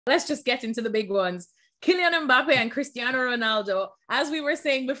Let's just get into the big ones. Kylian Mbappe and Cristiano Ronaldo. As we were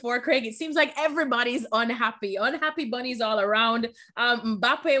saying before, Craig, it seems like everybody's unhappy. Unhappy bunnies all around.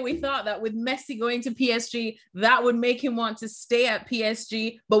 Mbappe, we thought that with Messi going to PSG, that would make him want to stay at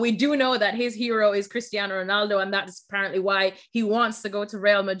PSG. But we do know that his hero is Cristiano Ronaldo, and that's apparently why he wants to go to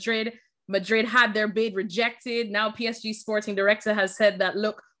Real Madrid. Madrid had their bid rejected. Now PSG sporting director has said that,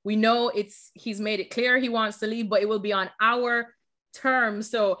 look, we know he's made it clear he wants to leave, but it will be on our term.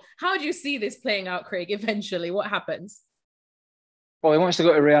 So how do you see this playing out, Craig? Eventually, what happens? Well, he wants to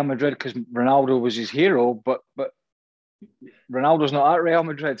go to Real Madrid because Ronaldo was his hero, but Ronaldo's not at Real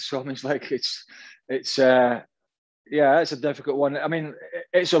Madrid, so I mean, it's a difficult one. I mean,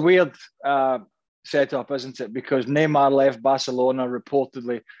 it's a weird setup, isn't it? Because Neymar left Barcelona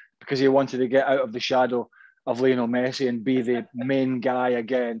reportedly because he wanted to get out of the shadow of Lionel Messi and be the main guy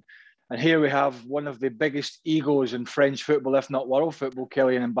again. And here we have one of the biggest egos in French football, if not world football,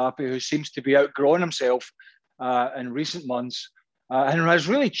 Kylian Mbappe, who seems to be outgrowing himself in recent months and has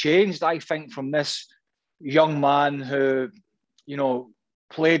really changed, I think, from this young man who,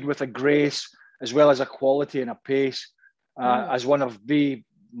 played with a grace as well as a quality and a pace as one of the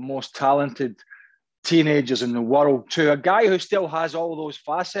most talented teenagers in the world, to a guy who still has all those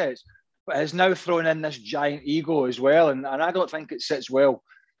facets, but has now thrown in this giant ego as well. And I don't think it sits well.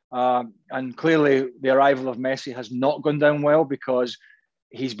 And clearly the arrival of Messi has not gone down well because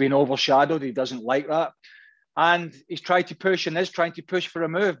he's been overshadowed. He doesn't like that. And he's tried to push and is trying to push for a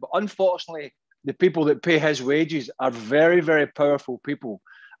move. But unfortunately, the people that pay his wages are very, very powerful people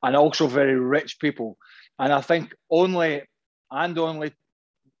and also very rich people. And I think only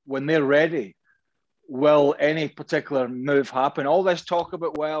when they're ready will any particular move happen. All this talk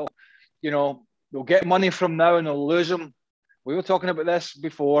about, they'll get money from now and they'll lose them. We were talking about this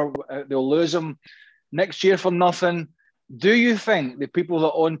before. They'll lose them next year for nothing. Do you think the people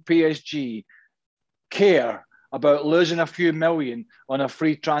that own PSG care about losing a few million on a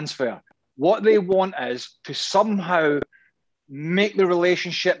free transfer? What they want is to somehow make the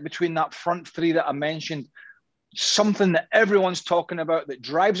relationship between that front three that I mentioned something that everyone's talking about, that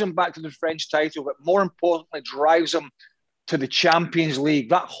drives them back to the French title, but more importantly, drives them to the Champions League,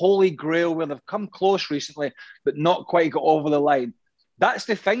 that holy grail where they've come close recently, but not quite got over the line. That's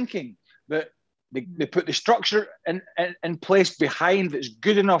the thinking, that they put the structure in place behind that's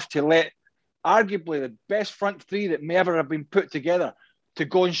good enough to let arguably the best front three that may ever have been put together to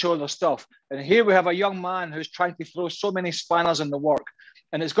go and show their stuff. And here we have a young man who's trying to throw so many spanners in the work.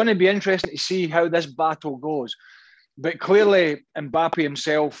 And it's going to be interesting to see how this battle goes. But clearly, Mbappe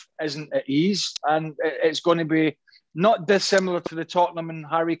himself isn't at ease. And it's going to be not dissimilar to the Tottenham and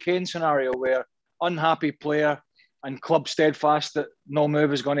Harry Kane scenario, where unhappy player and club steadfast that no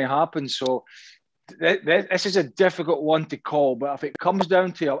move is going to happen. So this is a difficult one to call. But if it comes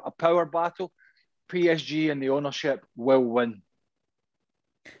down to a power battle, PSG and the ownership will win.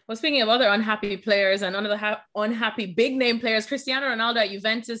 Well, speaking of other unhappy players and other unhappy big name players, Cristiano Ronaldo at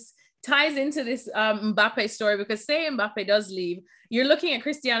Juventus ties into this Mbappe story, because say Mbappe does leave, you're looking at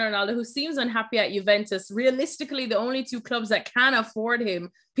Cristiano Ronaldo, who seems unhappy at Juventus. Realistically, the only two clubs that can afford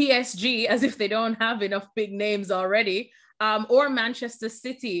him, PSG, as if they don't have enough big names already, or Manchester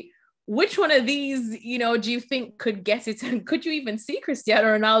City. Which one of these, do you think could get it? And could you even see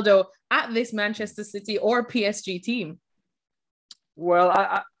Cristiano Ronaldo at this Manchester City or PSG team? Well,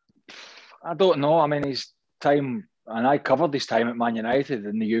 I don't know. I mean, his time, and I covered his time at Man United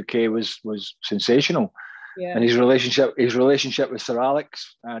in the UK was sensational. Yeah. And his relationship with Sir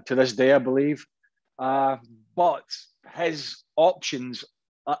Alex to this day, I believe. But his options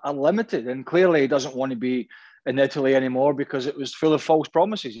are limited, and clearly he doesn't want to be in Italy anymore because it was full of false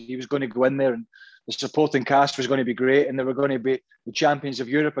promises. He was going to go in there and the supporting cast was going to be great and they were going to be the champions of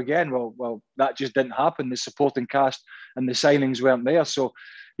Europe again. Well, that just didn't happen. The supporting cast and the signings weren't there. So,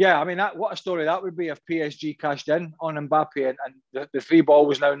 yeah, I mean, what a story that would be if PSG cashed in on Mbappe and the three ball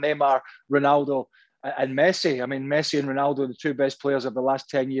was now Neymar, Ronaldo and Messi. I mean, Messi and Ronaldo are the two best players of the last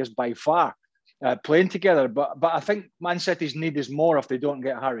 10 years by far playing together. But I think Man City's need is more if they don't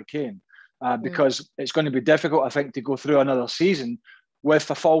get Harry Kane. Because it's going to be difficult, I think, to go through another season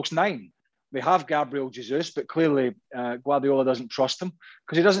with a false nine. They have Gabriel Jesus, but clearly Guardiola doesn't trust him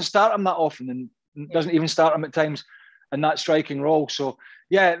because he doesn't start him that often and doesn't even start him at times in that striking role. So,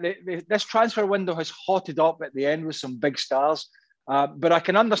 yeah, this transfer window has hotted up at the end with some big stars. But I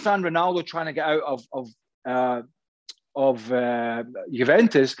can understand Ronaldo trying to get out of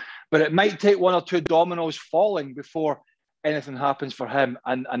Juventus, but it might take one or two dominoes falling before anything happens for him,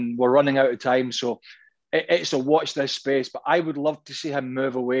 and we're running out of time. So it's a watch this space, but I would love to see him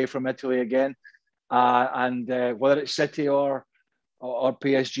move away from Italy again, and whether it's City or or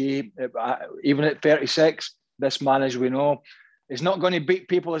PSG. Even at 36, this man, as we know, is not going to beat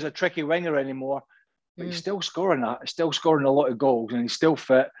people as a tricky winger anymore. But he's still scoring that. He's still scoring a lot of goals, and he's still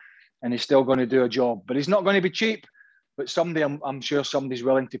fit, and he's still going to do a job. But he's not going to be cheap. But someday, I'm sure somebody's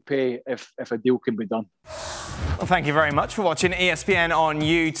willing to pay if a deal can be done. Well, thank you very much for watching ESPN on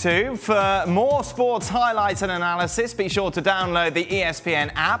YouTube. For more sports highlights and analysis, be sure to download the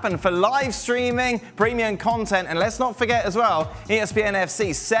ESPN app. And for live streaming, premium content, and let's not forget as well, ESPN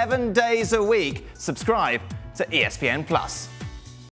FC 7 days a week. Subscribe to ESPN Plus.